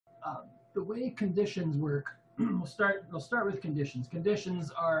The way conditions work, we'll start with conditions.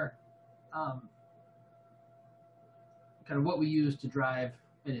 Conditions are kind of what we use to drive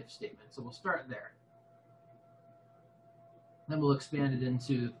an if statement. So we'll start there. Then we'll expand it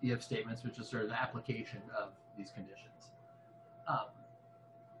into the if statements, which is sort of the application of these conditions.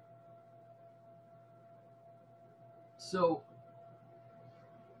 So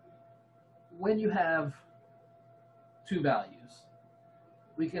when you have two values,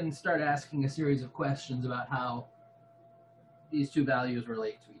 we can start asking a series of questions about how these two values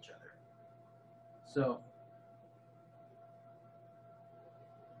relate to each other. So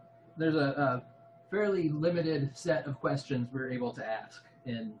there's a fairly limited set of questions we're able to ask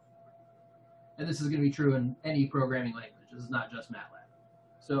and this is going to be true in any programming language. This is not just MATLAB.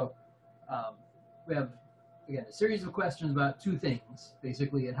 So we have, again, a series of questions about two things,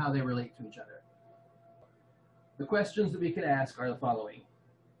 basically, and how they relate to each other. The questions that we can ask are the following.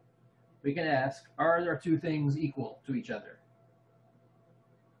 We can ask, are there two things equal to each other?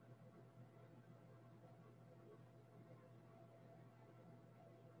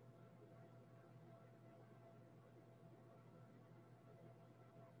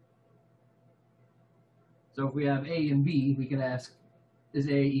 So if we have A and B, we can ask, is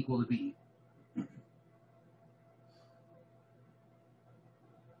A equal to B?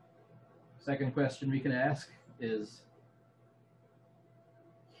 Second question we can ask is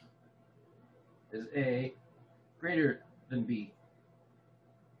A greater than B?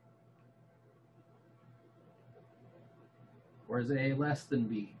 Or is A less than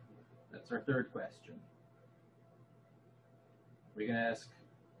B? That's our third question. We can ask,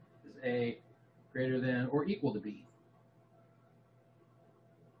 is A greater than or equal to B?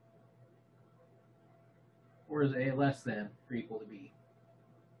 Or is A less than or equal to B?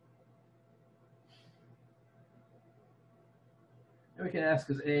 And we can ask,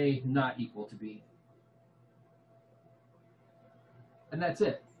 is A not equal to B? And that's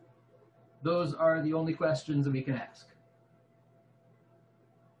it. Those are the only questions that we can ask.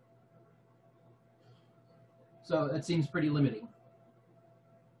 So that seems pretty limiting.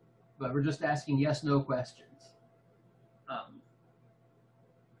 But we're just asking yes/no questions.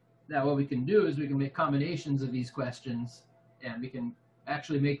 Now what we can do is we can make combinations of these questions, and we can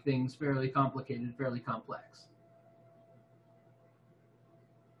actually make things fairly complicated, fairly complex.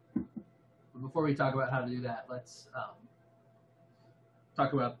 But before we talk about how to do that, let's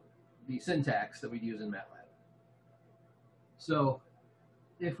talk about the syntax that we'd use in MATLAB. So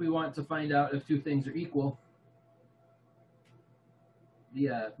if we want to find out if two things are equal, the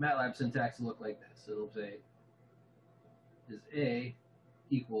MATLAB syntax will look like this. It'll say, is A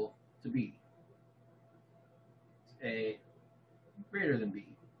equal to B? Is A greater than B?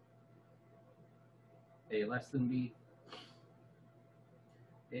 A less than B?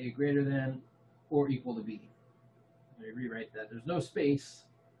 A greater than or equal to B? Let me rewrite that. There's no space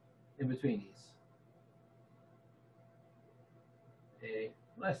in between these. A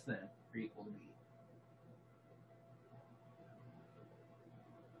less than or equal to B.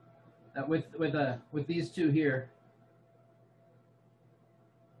 Now with these two here,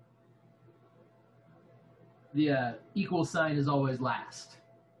 the equal sign is always last.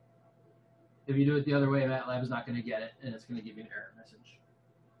 If you do it the other way, MATLAB is not going to get it, and it's going to give you an error message.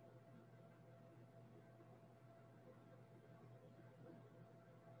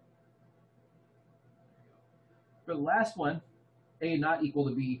 For the last one, A not equal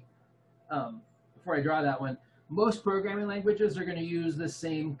to B, before I draw that one, most programming languages are going to use the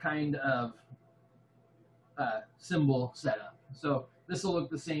same kind of symbol setup. So this will look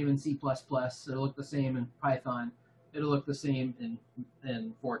the same in C++, it'll look the same in Python, it'll look the same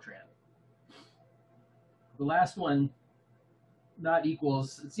in Fortran. The last one, not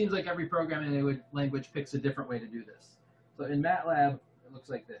equals, it seems like every programming language picks a different way to do this. So in MATLAB, it looks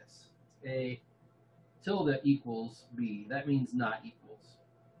like this. It's A tilde equals B. That means not equals.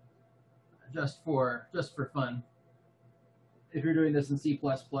 Just for fun. If you're doing this in C++,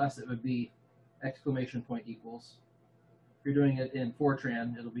 it would be exclamation point equals. If you're doing it in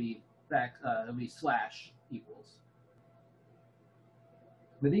Fortran, it'll be slash equals.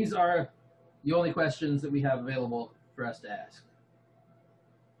 But these are the only questions that we have available for us to ask.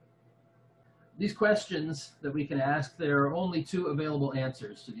 These questions that we can ask, there are only two available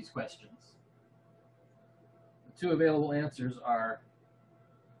answers to these questions. The two available answers are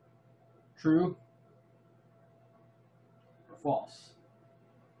true or false.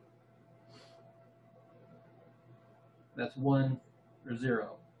 That's 1 or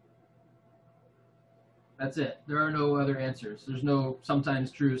 0. That's it. There are no other answers. There's no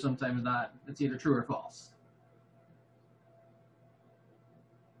sometimes true, sometimes not. It's either true or false.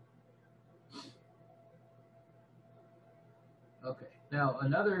 Okay, now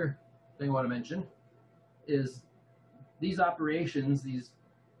another thing I want to mention is these operations, these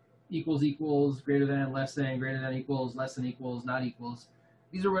equals equals, greater than, less than, greater than equals, less than equals, not equals,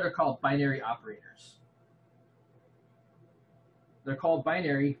 these are what are called binary operators. They're called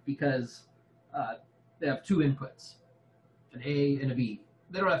binary because they have two inputs, an A and a B.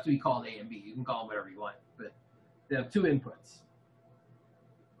 They don't have to be called A and B. You can call them whatever you want, but they have two inputs.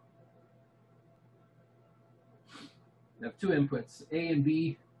 They have two inputs. A and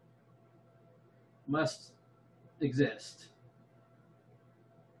B must exist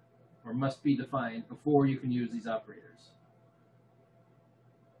or must be defined before you can use these operators.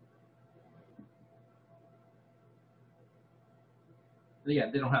 And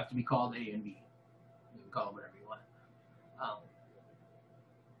again, they don't have to be called A and B. You can call them whatever you want.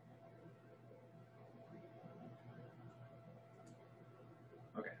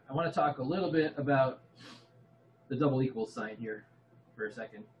 Okay, I want to talk a little bit about the double equals sign here for a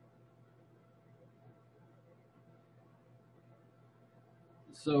second.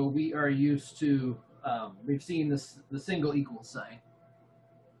 So we are used to, we've seen the single equals sign,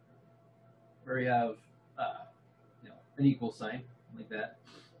 where you have an equal sign like that.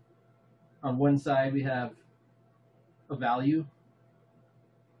 On one side we have a value.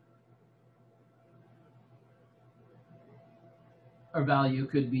 Our value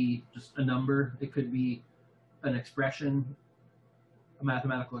could be just a number. It could be an expression, a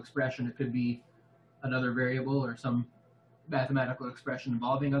mathematical expression. It could be another variable or some mathematical expression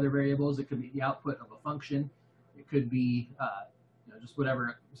involving other variables. It could be the output of a function. It could be just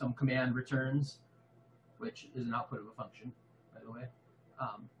whatever some command returns, which is an output of a function, by the way.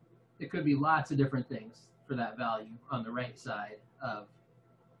 It could be lots of different things for that value on the right side of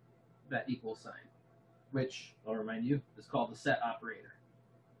that equal sign, which, I'll remind you, is called the set operator.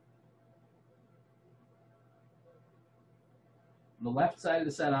 On the left side of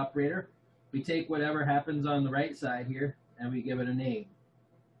the set operator, we take whatever happens on the right side here and we give it a name.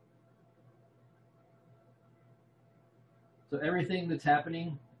 So everything that's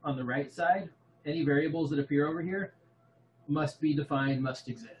happening on the right side, any variables that appear over here, must be defined, must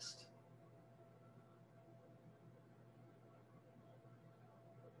exist.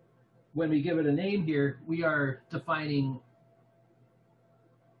 When we give it a name here, we are defining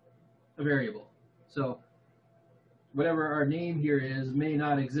a variable. So whatever our name here is may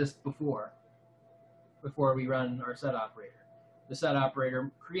not exist before we run our set operator. The set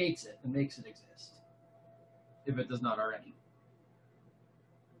operator creates it and makes it exist, if it does not already.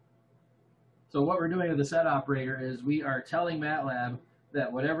 So what we're doing with the set operator is we are telling MATLAB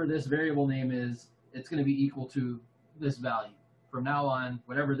that whatever this variable name is, it's going to be equal to this value. From now on,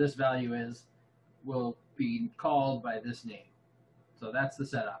 whatever this value is will be called by this name. So that's the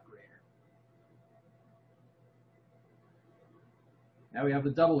set operator. Now we have the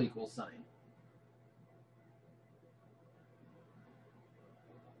double equals sign.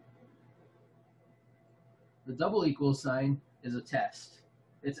 The double equals sign is a test.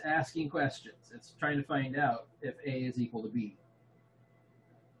 It's asking questions. It's trying to find out if A is equal to B.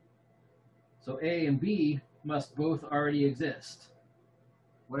 So A and B must both already exist.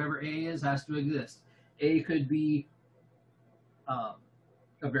 Whatever A is has to exist. A could be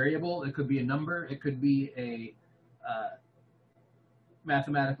a variable. It could be a number. It could be a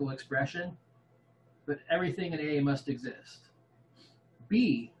mathematical expression. But everything in A must exist.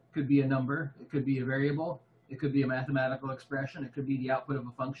 B could be a number. It could be a variable. It could be a mathematical expression. It could be the output of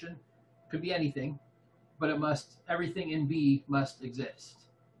a function. It could be anything. But everything in B must exist.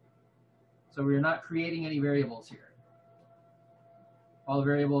 So we're not creating any variables here. All the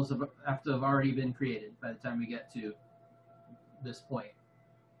variables have to have already been created by the time we get to this point.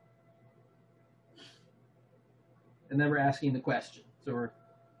 And then we're asking the question. So we're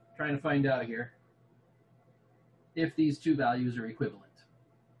trying to find out here if these two values are equivalent.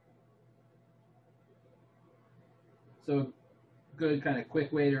 So good kind of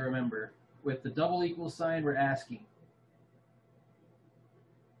quick way to remember. With the double equals sign, we're asking.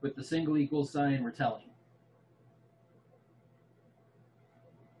 With the single equals sign, we're telling.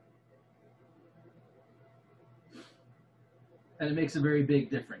 And it makes a very big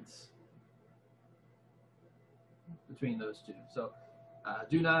difference between those two. So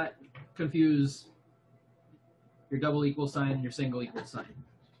do not confuse your double equals sign and your single equals sign,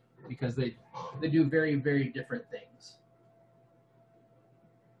 because they do very, very different things.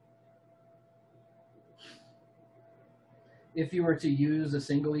 If you were to use a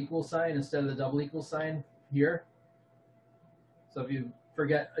single equal sign instead of the double equal sign here, so if you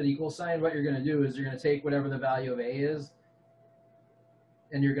forget an equal sign, what you're going to do is you're going to take whatever the value of A is,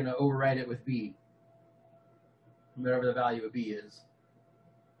 and you're going to overwrite it with B. whatever the value of b is.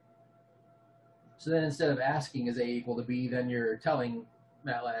 So then instead of asking is a equal to b, then you're telling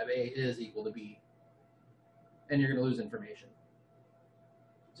MATLAB a is equal to b, and you're going to lose information.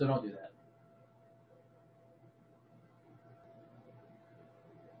 So don't do that.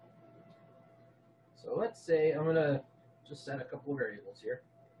 So let's say I'm going to just set a couple of variables here.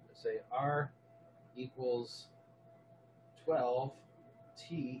 Let's say r equals 12,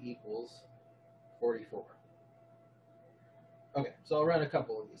 t equals 44. Okay, so I'll run a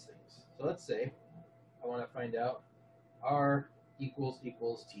couple of these things. So let's say I want to find out r equals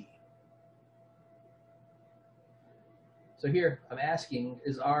t. So here I'm asking,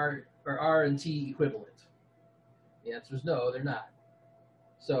 is r and t equivalent? The answer is no, they're not.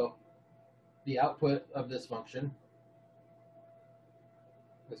 So the output of this function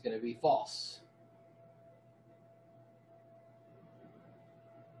is going to be false.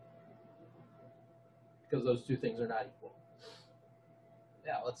 Because those two things are not equal.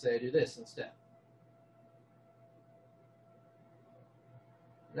 Now, let's say I do this instead.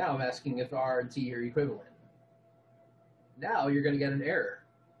 Now I'm asking if r and t are equivalent. Now you're going to get an error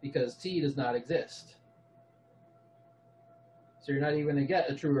because t does not exist. So you're not even going to get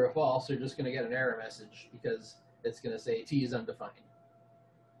a true or a false, you're just going to get an error message because it's going to say t is undefined.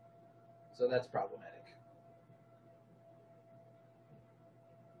 So that's problematic.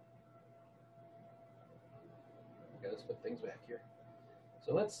 Okay, let's put things back here.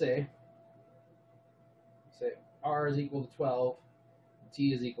 So let's say r is equal to 12, and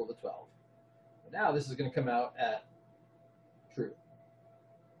t is equal to 12. Now this is going to come out at true.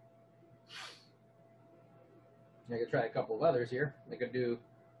 I could try a couple of others here. I could do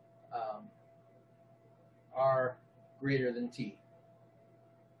r greater than t.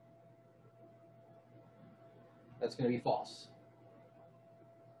 That's going to be false.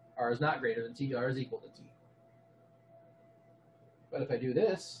 R is not greater than t, r is equal to t. But if I do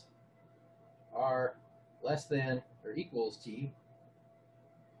this, r less than or equals t,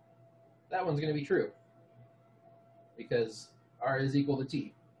 that one's going to be true because r is equal to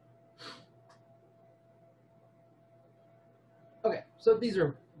t. Okay, so these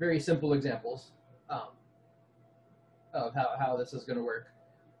are very simple examples of how this is going to work.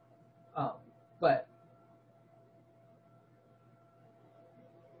 But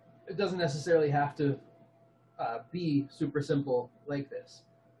it doesn't necessarily have to be super simple like this.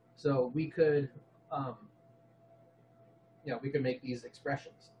 So we could, we could make these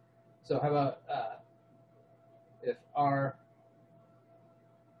expressions. So how about if r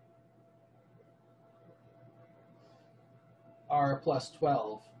plus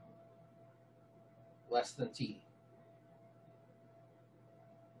 12 less than t.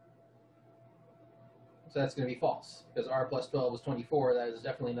 So that's going to be false because r plus 12 is 24. That is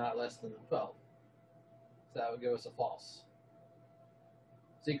definitely not less than 12. So that would give us a false.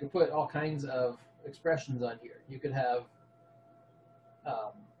 So you could put all kinds of expressions on here. You could have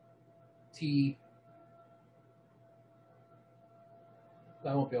t.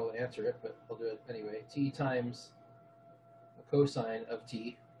 I won't be able to answer it, but I'll do it anyway. T times the cosine of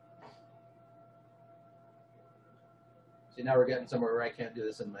t. See, now we're getting somewhere where I can't do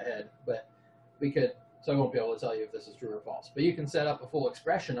this in my head, but we could. So I won't be able to tell you if this is true or false. But you can set up a full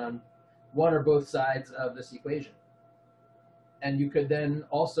expression on one or both sides of this equation. And you could then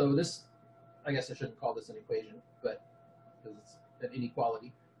also, this, I guess I shouldn't call this an equation, but because it's an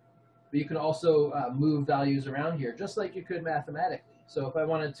inequality. But you can also move values around here, just like you could mathematically. So if I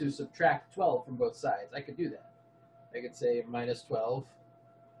wanted to subtract 12 from both sides, I could do that. I could say minus 12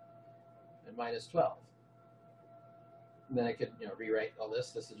 and minus 12. And then I could rewrite all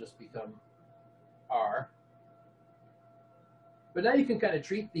this. This would just become r. But now you can kind of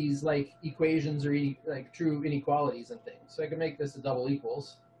treat these like equations or like true inequalities and things. So I can make this a double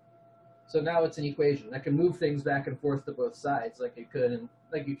equals. So now it's an equation. I can move things back and forth to both sides like you can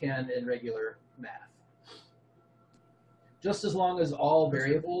in regular math. Just as long as all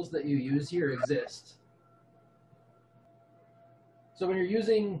variables that you use here exist. So when you're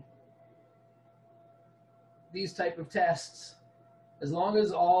using these type of tests, as long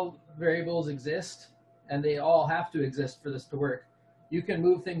as all variables exist, and they all have to exist for this to work, you can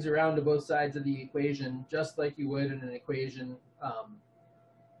move things around to both sides of the equation just like you would in an equation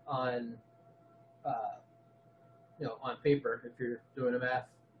on paper if you're doing a math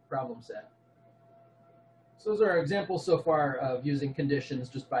problem set. So those are our examples so far of using conditions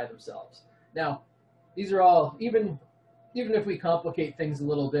just by themselves. Now, these are all, even if we complicate things a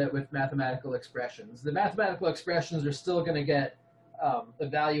little bit with mathematical expressions, the mathematical expressions are still going to get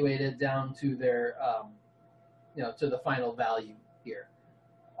evaluated down to their, to the final value here.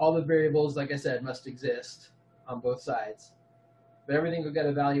 All the variables, like I said, must exist. on both sides. But everything will get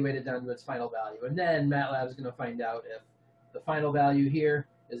evaluated down to its final value. And then MATLAB is going to find out if the final value here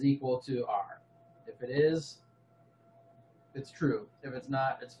is equal to R. If it is, it's true. If it's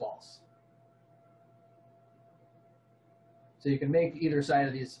not, it's false. So you can make either side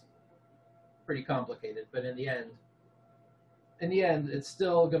of these pretty complicated, but in the end, it's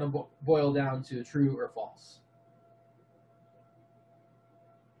still going to boil down to true or false.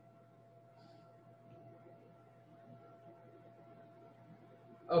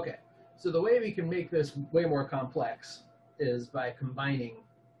 Okay, so the way we can make this way more complex is by combining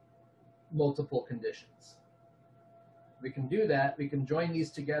multiple conditions. We can do that. We can join these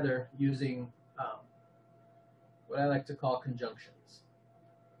together using what I like to call conjunctions.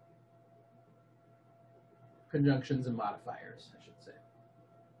 Conjunctions and modifiers, I should say.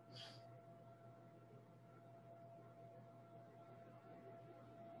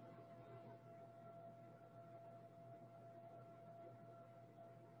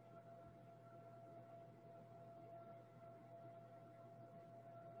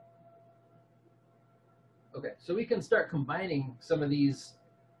 Okay, so we can start combining some of these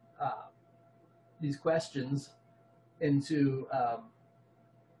questions into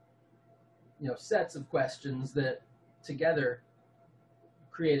sets of questions that together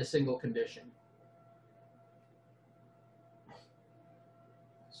create a single condition.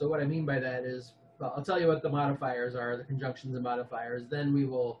 So what I mean by that is, well, I'll tell you what the modifiers are, the conjunctions and modifiers. Then we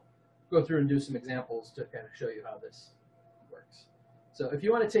will go through and do some examples to kind of show you how this works. So if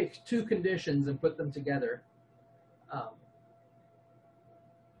you want to take two conditions and put them together,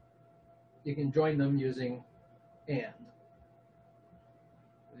 you can join them using AND.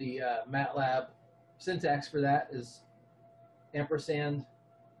 The MATLAB syntax for that is ampersand,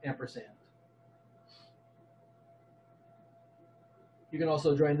 ampersand. You can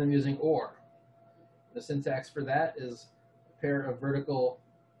also join them using OR. The syntax for that is a pair of vertical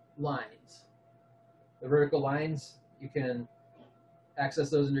lines. The vertical lines, you can access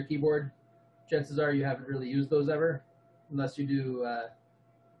those in your keyboard. Chances are you haven't really used those ever, unless you do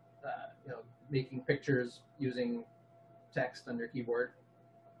making pictures using text on your keyboard.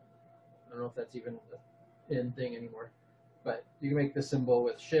 I don't know if that's even a in thing anymore, but you can make the symbol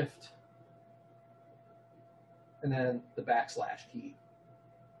with Shift and then the backslash key.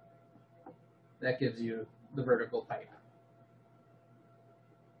 That gives you the vertical pipe.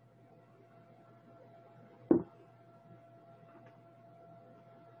 The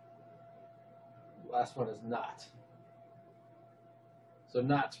last one is not. So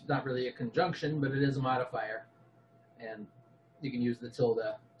not really a conjunction, but it is a modifier. And you can use the tilde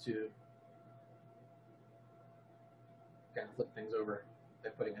to kind of flip things over by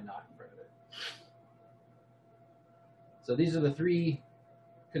putting a not in front of it. So these are the three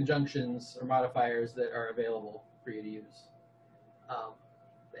conjunctions or modifiers that are available for you to use.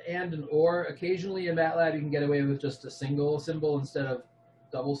 The and or, occasionally in MATLAB you can get away with just a single symbol instead of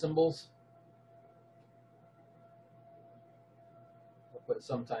double symbols. I'll put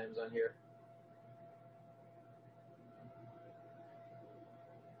sometimes on here.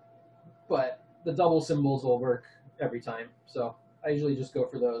 But the double symbols will work every time, so I usually just go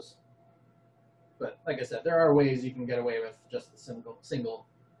for those. But like I said, there are ways you can get away with just the single symbols.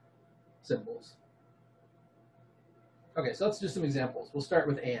 Okay, so let's do some examples. We'll start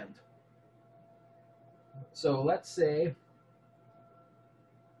with and. So let's say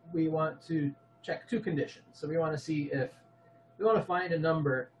we want to check two conditions. So we want to see if we want to find a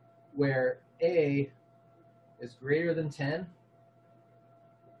number where a is greater than 10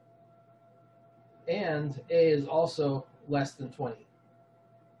 and a is also less than 20.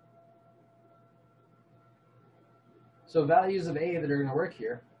 So values of a that are going to work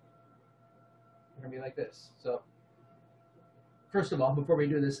here are going to be like this. So first of all, before we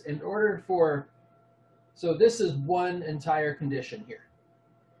do this, in order for, so this is one entire condition here.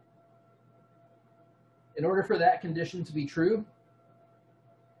 In order for that condition to be true,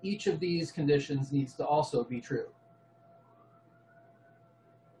 each of these conditions needs to also be true.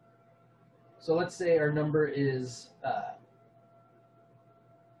 So let's say our number is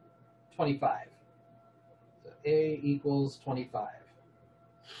 25. So a equals 25.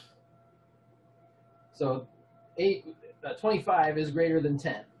 So 25 is greater than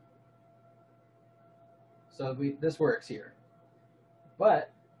 10. So this works here.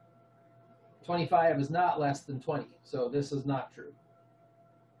 But 25 is not less than 20, so this is not true.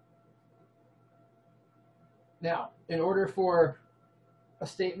 Now, in order for a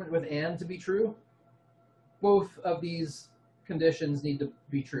statement with and to be true, both of these conditions need to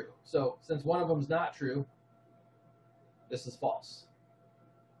be true. So since one of them is not true, this is false.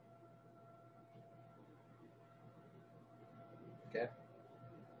 Okay.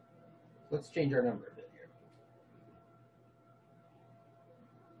 Let's change our number a bit here.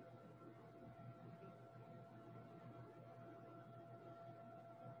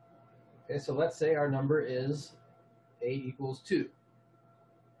 Okay, so let's say our number is a equals 2.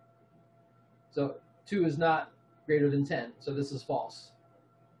 So 2 is not greater than 10, so this is false.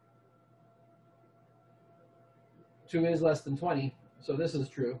 2 is less than 20, so this is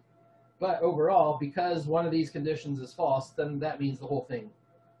true. But overall, because one of these conditions is false, then that means the whole thing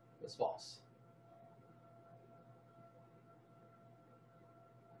is false.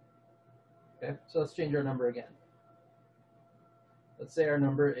 Okay, so let's change our number again. Let's say our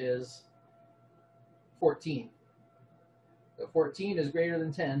number is 14. So 14 is greater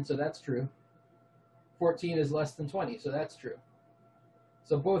than 10, so that's true. 14 is less than 20, so that's true.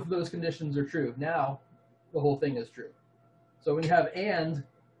 So both of those conditions are true. Now, the whole thing is true. So when you have and,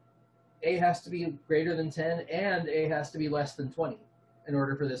 a has to be greater than 10 and a has to be less than 20 in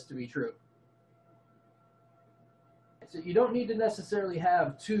order for this to be true. So you don't need to necessarily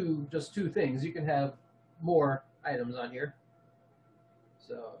have just two things. You can have more items on here.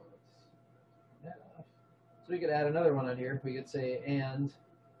 So we could add another one on here. We could say and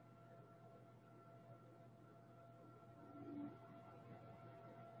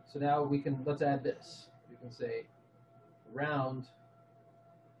so now let's add this. We can say round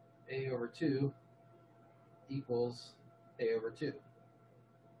a over 2 equals a over 2.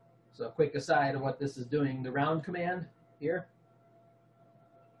 So a quick aside of what this is doing, the round command here.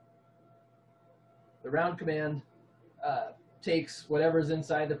 The round command takes whatever's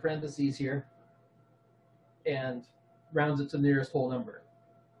inside the parentheses here and rounds it to the nearest whole number.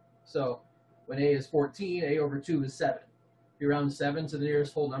 So when a is 14, a over 2 is 7. If you round 7 to the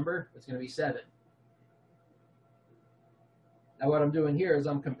nearest whole number, it's going to be 7. Now what I'm doing here is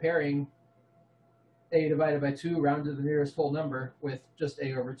I'm comparing a divided by 2 rounded to the nearest whole number with just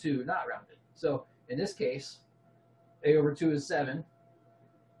a over 2 not rounded. So in this case, a over 2 is 7.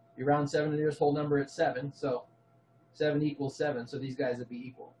 You round 7 to the nearest whole number, it's 7. So 7 equals 7, so these guys would be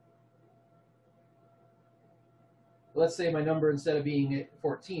equal. Let's say my number, instead of being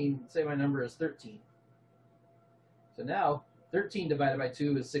 14, say my number is 13. So now 13 divided by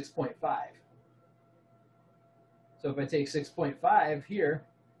 2 is 6.5. So if I take 6.5 here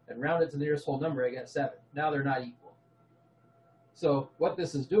and round it to the nearest whole number, I get 7. Now they're not equal. So what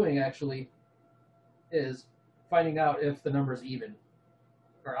this is doing actually is finding out if the number is even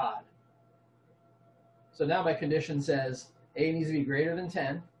or odd. So now my condition says a needs to be greater than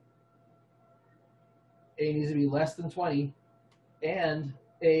 10, a needs to be less than 20, and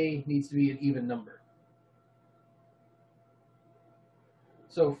a needs to be an even number.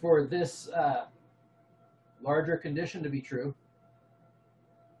 So for this larger condition to be true,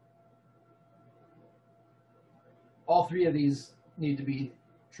 all three of these need to be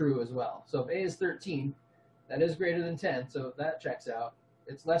true as well. So if a is 13, that is greater than 10, so that checks out.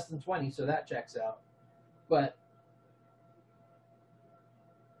 It's less than 20, so that checks out. But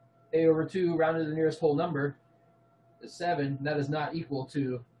a over 2 rounded to the nearest whole number is 7, and that is not equal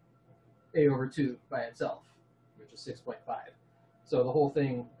to a over 2 by itself, which is 6.5. So the whole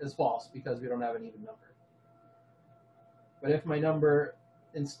thing is false because we don't have an even number. But if my number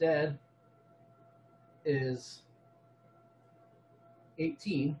instead is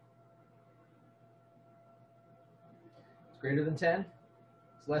 18, it's greater than 10,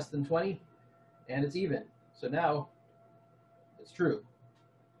 it's less than 20, and it's even. So now it's true.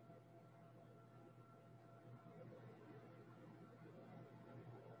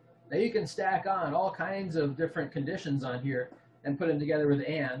 Now you can stack on all kinds of different conditions on here and put them together with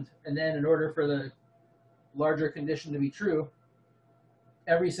and then in order for the larger condition to be true,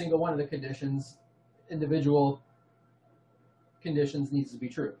 every single one of the conditions, individual conditions, needs to be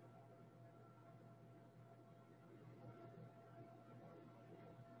true.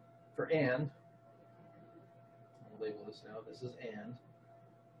 For and, I'll label this now, this is and.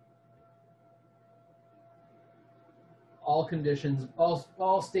 All conditions,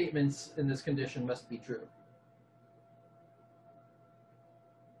 all statements in this condition must be true.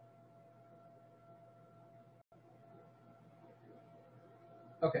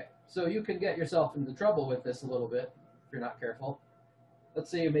 Okay, so you can get yourself into trouble with this a little bit if you're not careful. Let's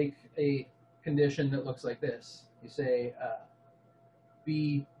say you make a condition that looks like this. You say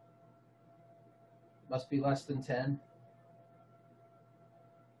b must be less than 10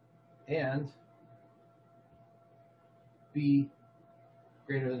 and b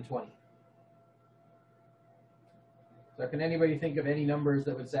greater than 20. So can anybody think of any numbers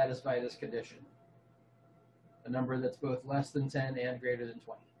that would satisfy this condition? A number that's both less than 10 and greater than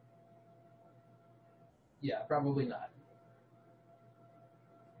 20. Yeah, probably not.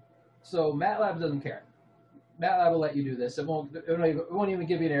 So MATLAB doesn't care. MATLAB will let you do this. It won't even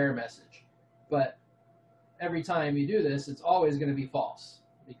give you an error message. But every time you do this, it's always going to be false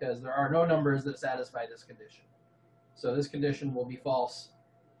because there are no numbers that satisfy this condition. So this condition will be false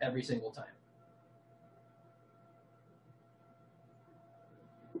every single time.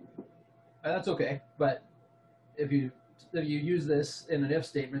 And that's okay, but if you use this in an if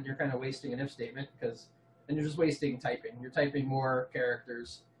statement, you're kind of wasting an if statement and you're just wasting typing. You're typing more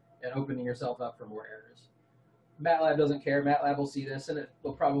characters and opening yourself up for more errors. MATLAB doesn't care. MATLAB will see this and it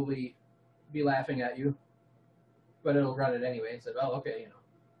will probably be laughing at you, but it'll run it anyway and say, "Oh, okay,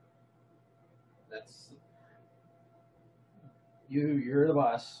 that's you're the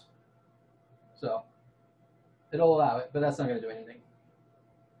boss." So it'll allow it, but that's not going to do anything.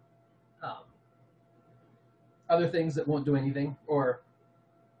 Other things that won't do anything, or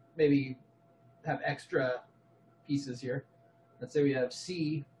maybe have extra pieces here. Let's say we have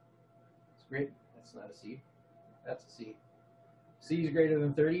C. It's great. That's not a C. That's a C. C is greater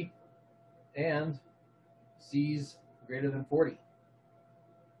than 30, and C is greater than 40.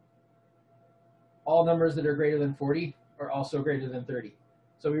 All numbers that are greater than 40 are also greater than 30.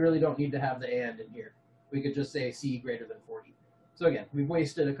 So we really don't need to have the and in here. We could just say C greater than 40. So again, we've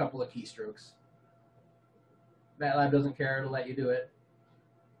wasted a couple of keystrokes. MATLAB doesn't care, it'll let you do it.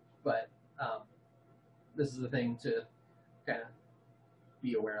 But this is the thing to kind of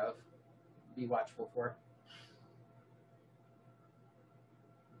be aware of, be watchful for.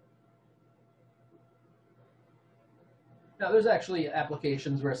 Now there's actually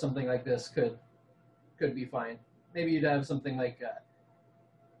applications where something like this could be fine. Maybe you'd have something like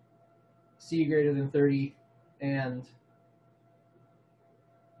C greater than 30 and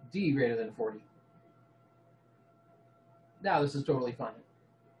D greater than 40. Now this is totally fine.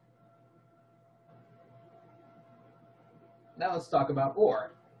 Now let's talk about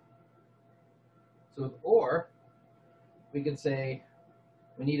OR. So with OR, we could say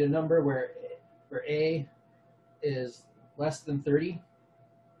we need a number where A is less than 30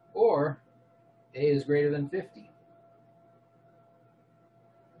 or A is greater than 50.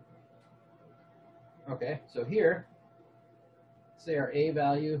 Okay, so here, say our A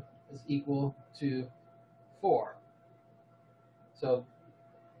value is equal to 4. So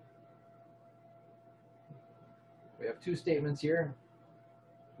we have two statements here,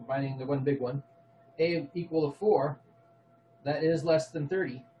 combining the one big one. A equal to 4, that is less than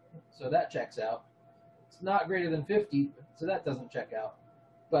 30, so that checks out. It's not greater than 50, so that doesn't check out.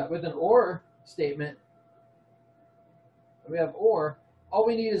 But with an OR statement, we have OR, all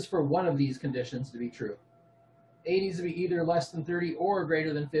we need is for one of these conditions to be true. A needs to be either less than 30 or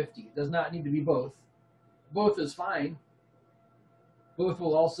greater than 50. It does not need to be both. Both is fine. Both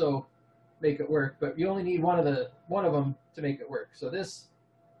will also make it work, but you only need one of them to make it work. So this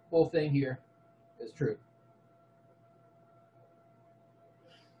whole thing here is true.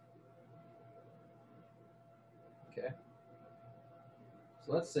 Okay.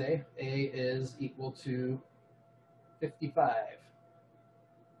 So let's say A is equal to 55.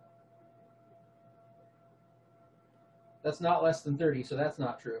 That's not less than 30, so that's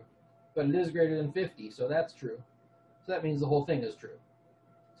not true. But it is greater than 50, so that's true. So that means the whole thing is true.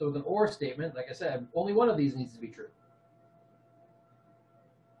 So with an OR statement, like I said, only one of these needs to be true.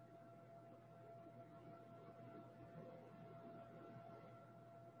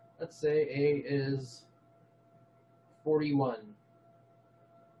 Let's say A is 41.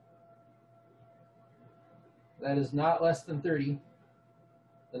 That is not less than 30.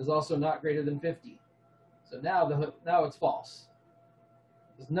 That is also not greater than 50. So now it's false,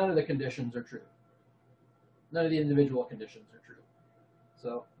 because none of the conditions are true. None of the individual conditions are true.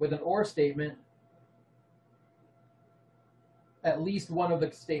 So with an OR statement, at least one of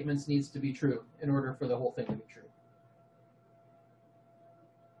the statements needs to be true in order for the whole thing to be true.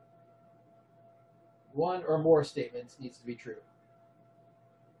 One or more statements needs to be true.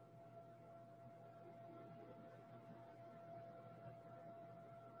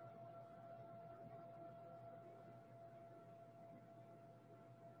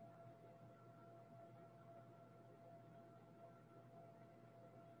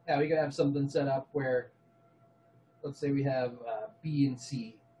 Now we could have something set up where, let's say we have B and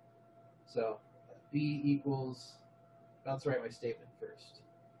C. So B equals, let's write my statement first.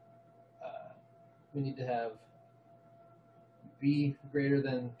 We need to have B greater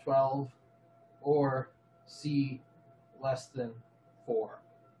than 12 or C less than 4.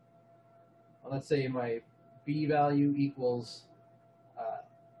 Well, let's say my B value equals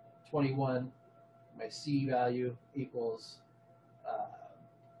 21, my C value equals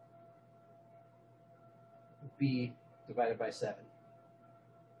B divided by 7.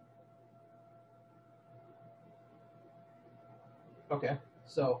 Okay,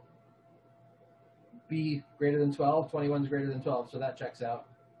 so b greater than 12, 21 is greater than 12, so that checks out.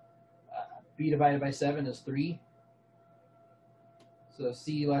 B divided by 7 is 3. So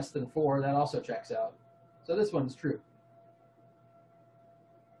c less than 4, that also checks out. So this one's true.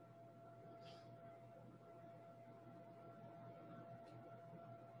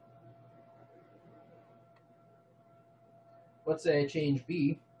 Let's say I change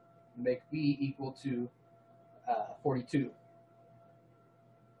b, make b equal to 42.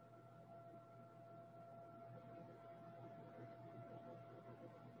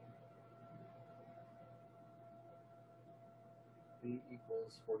 B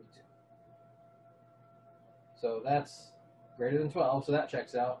equals 42. So that's greater than 12, so that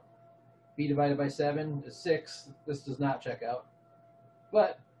checks out. B divided by 7 is 6. This does not check out.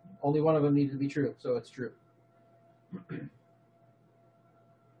 But only one of them needed to be true, so it's true.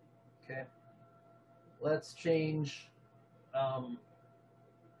 Okay. Let's change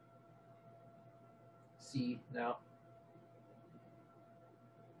C now.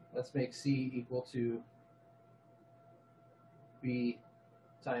 Let's make C equal to B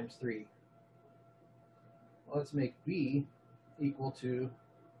times 3. Let's make B equal to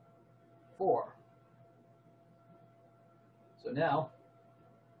 4. So now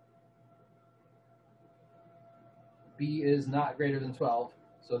B is not greater than 12,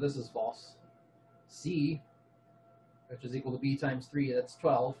 so this is false. C, which is equal to B times 3, that's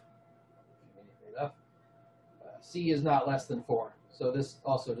 12. C is not less than 4, so this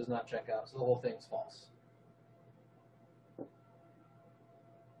also does not check out, so the whole thing's false.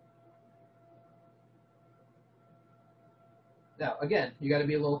 Now, again, you got to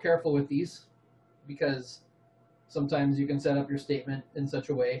be a little careful with these because sometimes you can set up your statement in such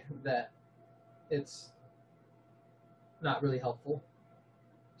a way that it's not really helpful.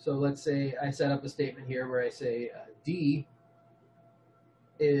 So let's say I set up a statement here where I say D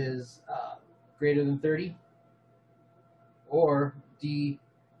is greater than 30 or D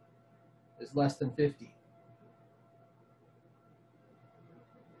is less than 50.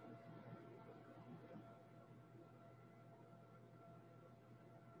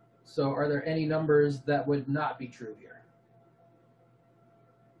 So are there any numbers that would not be true here?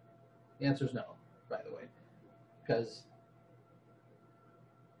 The answer is no, by the way, because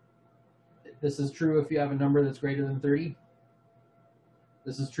this is true if you have a number that's greater than 30.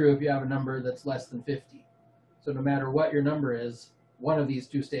 This is true if you have a number that's less than 50. So no matter what your number is, one of these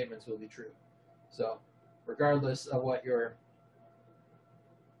two statements will be true. So regardless of what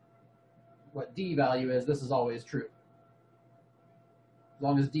D value is, this is always true. As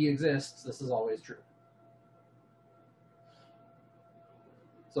long as D exists, this is always true.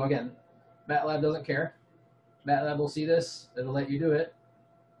 So again, MATLAB doesn't care. MATLAB will see this, it'll let you do it.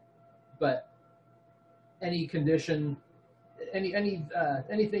 But any condition,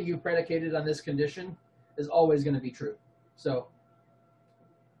 anything you predicated on this condition is always going to be true. So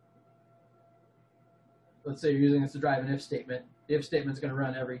let's say you're using this to drive an if statement. The if statement's going to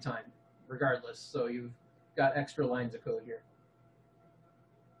run every time, regardless. So you've got extra lines of code here.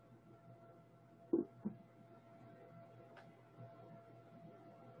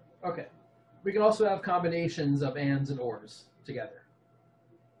 Okay, we can also have combinations of ands and ors together.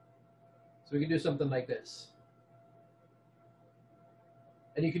 So we can do something like this.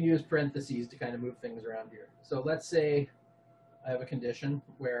 And you can use parentheses to kind of move things around here. So let's say I have a condition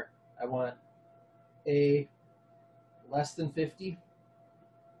where I want A less than 50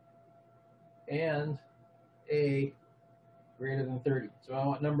 and A greater than 30. So I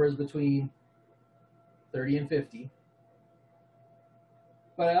want numbers between 30 and 50.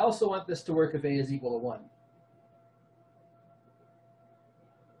 But I also want this to work if A is equal to 1.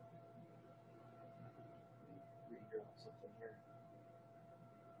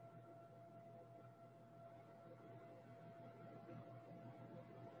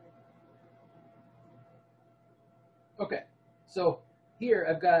 Okay, so here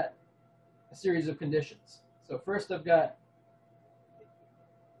I've got a series of conditions. So first I've got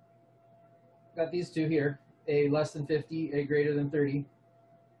these two here, A less than 50, A greater than 30,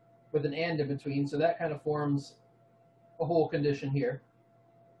 with an and in between, so that kind of forms a whole condition here.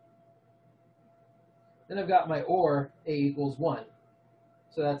 Then I've got my or A equals 1.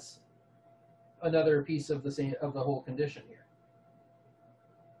 So that's another piece of the whole condition here.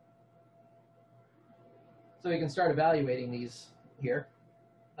 So we can start evaluating these here.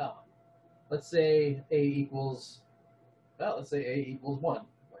 Let's say A equals 1.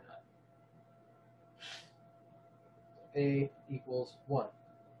 Why not? A equals 1.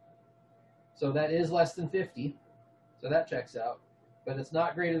 So that is less than 50. So that checks out. But it's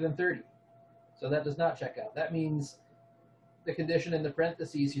not greater than 30. So that does not check out. That means the condition in the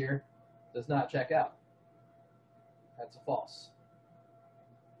parentheses here does not check out. That's a false.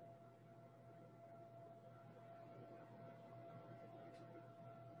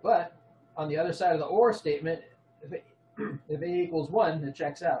 But on the other side of the OR statement, if A equals 1, it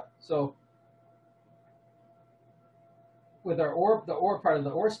checks out. So with our OR, the OR part of the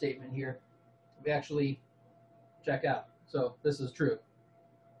OR statement here, we actually check out. So this is true.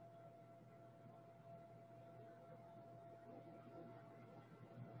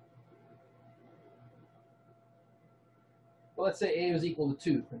 Well, let's say A was equal to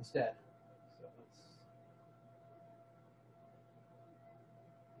 2 instead.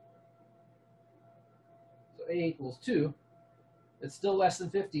 So A equals 2. It's still less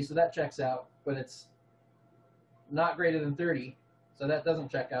than 50, so that checks out, but it's not greater than 30, so that doesn't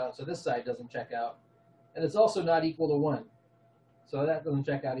check out. So this side doesn't check out. And it's also not equal to 1, so that doesn't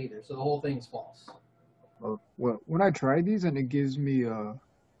check out either. So the whole thing's false. Well, when I try these and it gives me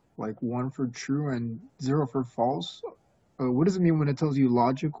like 1 for true and 0 for false, what does it mean when it tells you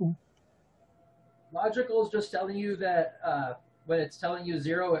logical? Logical is just telling you that when it's telling you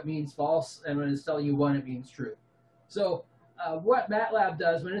 0, it means false, and when it's telling you 1, it means true. So what MATLAB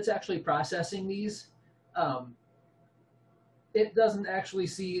does when it's actually processing these, it doesn't actually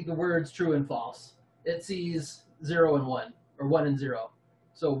see the words true and false. It sees 0 and 1, or 1 and 0.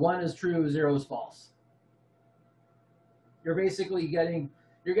 So 1 is true, 0 is false. You're basically getting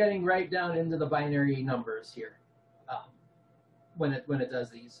right down into the binary numbers here when it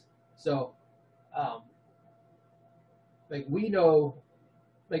does these. So like we know,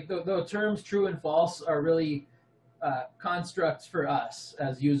 like the terms true and false are really constructs for us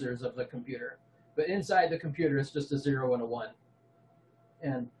as users of the computer. But inside the computer, it's just a 0 and a 1.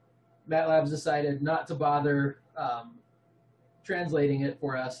 And MATLAB's decided not to bother translating it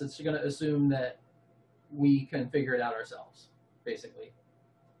for us. It's going to assume that we can figure it out ourselves, basically.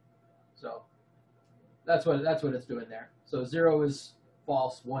 So that's what it's doing there. So 0 is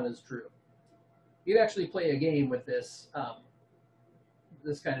false, 1 is true. You could actually play a game with this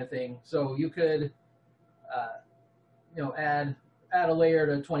this kind of thing. So you could add a layer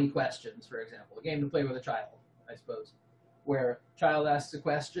to 20 questions, for example, a game to play with a child, I suppose, where child asks a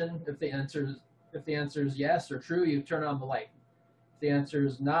question. If the answer is yes or true, you turn on the light. If the answer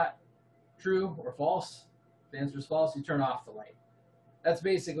is not true or false, if the answer is false, you turn off the light. That's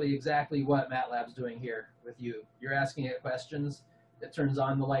basically exactly what MATLAB's doing here with you. You're asking it questions. It turns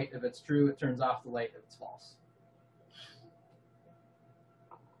on the light if it's true. It turns off the light if it's false.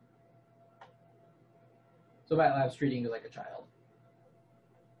 So MATLAB's treating you like a child,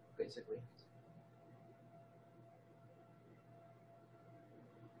 basically.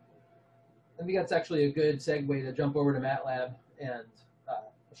 I think that's actually a good segue to jump over to MATLAB and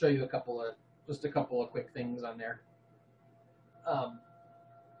I'll show you just a couple of quick things on there.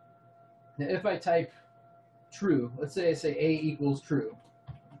 Now if I type true, let's say I say A equals true.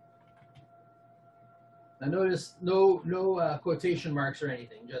 Now notice no quotation marks or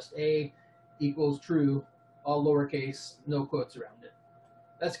anything, just A equals true, all lowercase, no quotes around it.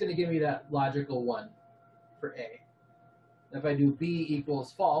 That's going to give me that logical 1 for A. And if I do B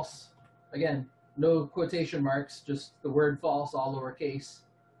equals false, again, no quotation marks, just the word false, all lowercase.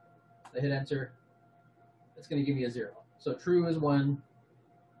 I hit enter, it's going to give me a 0. So true is 1,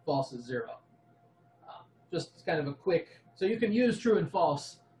 false is 0. Just kind of a quick, so you can use true and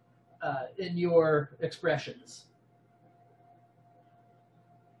false in your expressions.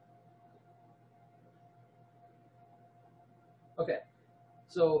 Okay,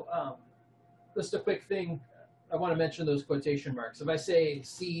 so just a quick thing, I want to mention those quotation marks. If I say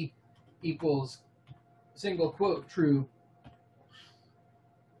C equals single quote true,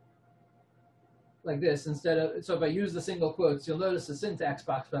 like this, so if I use the single quotes, you'll notice the syntax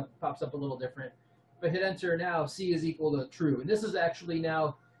box pops up a little different. If I hit enter now, C is equal to true. And this is actually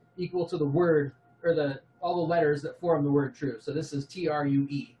now equal to the word, or all the letters that form the word true. So this is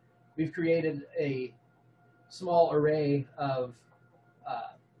TRUE. We've created a small array of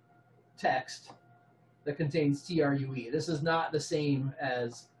text that contains TRUE. This is not the same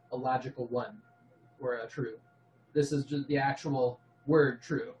as a logical 1 or a true. This is just the actual word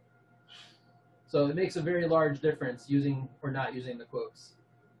true. So it makes a very large difference using or not using the quotes.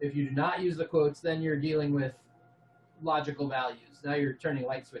 If you do not use the quotes, then you're dealing with logical values. Now you're turning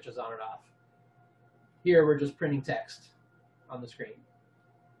light switches on and off. Here we're just printing text on the screen.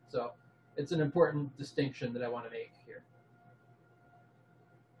 So it's an important distinction that I want to make here.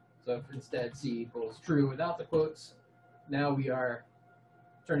 So if instead C equals true without the quotes, now we are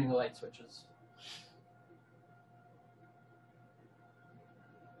turning the light switches.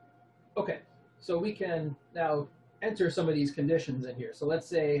 Okay, so we can now enter some of these conditions in here. So let's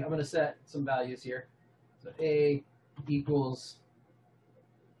say I'm going to set some values here. So A equals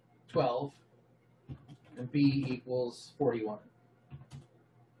 12 and B equals 41.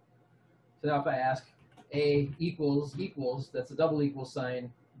 So now if I ask A equals, that's a double equal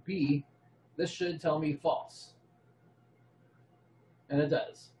sign, B, this should tell me false. And it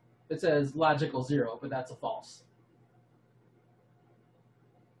does. It says logical 0, but that's a false.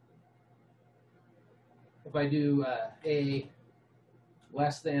 If I do A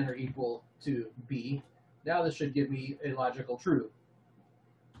less than or equal to B, now this should give me a logical true.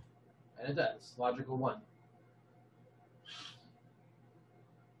 And it does, logical 1.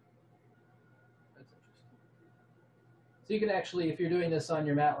 That's interesting. So you can actually, if you're doing this on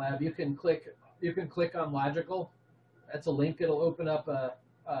your MATLAB, you can click on logical. That's a link. It'll open up a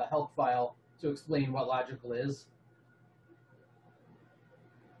help file to explain what logical is.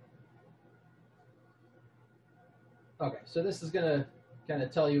 Okay, so this is going to kind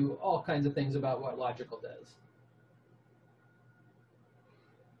of tell you all kinds of things about what logical does.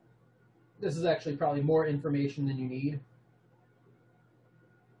 This is actually probably more information than you need.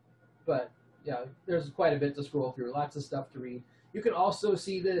 But yeah, there's quite a bit to scroll through, lots of stuff to read. You can also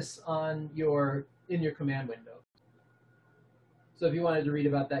see this on in your command window. So if you wanted to read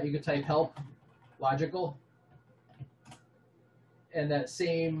about that, you could type help logical. And that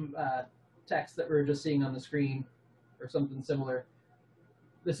same text that we were just seeing on the screen, or something similar,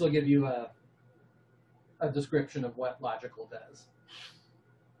 this will give you a description of what logical does.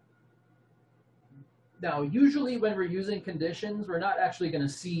 Now, usually when we're using conditions, we're not actually going to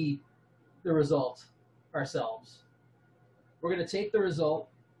see the result ourselves. We're going to take the result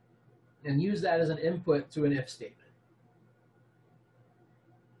and use that as an input to an if statement.